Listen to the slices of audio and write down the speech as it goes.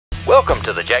Welcome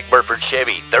to the Jack Burford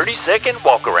Chevy 30-second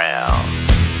walk-around.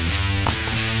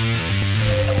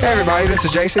 Hey everybody, this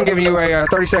is Jason giving you a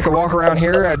 30-second walk around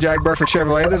here at Jack Burford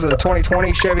Chevrolet. This is a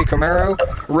 2020 Chevy Camaro,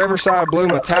 Riverside Blue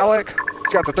Metallic.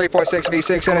 It's got the 3.6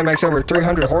 V6 in it, makes over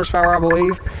 300 horsepower, I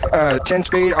believe.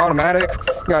 10-speed, automatic.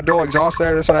 Got dual exhaust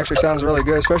there. This one actually sounds really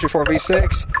good, especially for a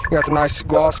V6. You got the nice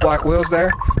gloss black wheels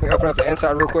there. Let me open up the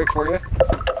inside real quick for you.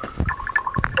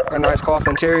 Got a nice cloth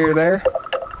interior there.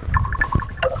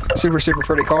 Super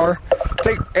pretty car. I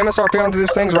think MSRP on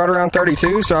this thing's right around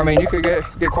 32, so I mean you could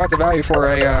get quite the value for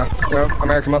a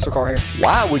American muscle car here.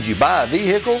 Why would you buy a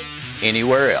vehicle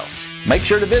anywhere else? Make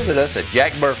sure to visit us at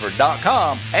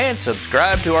jackburford.com and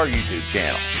subscribe to our YouTube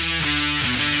channel.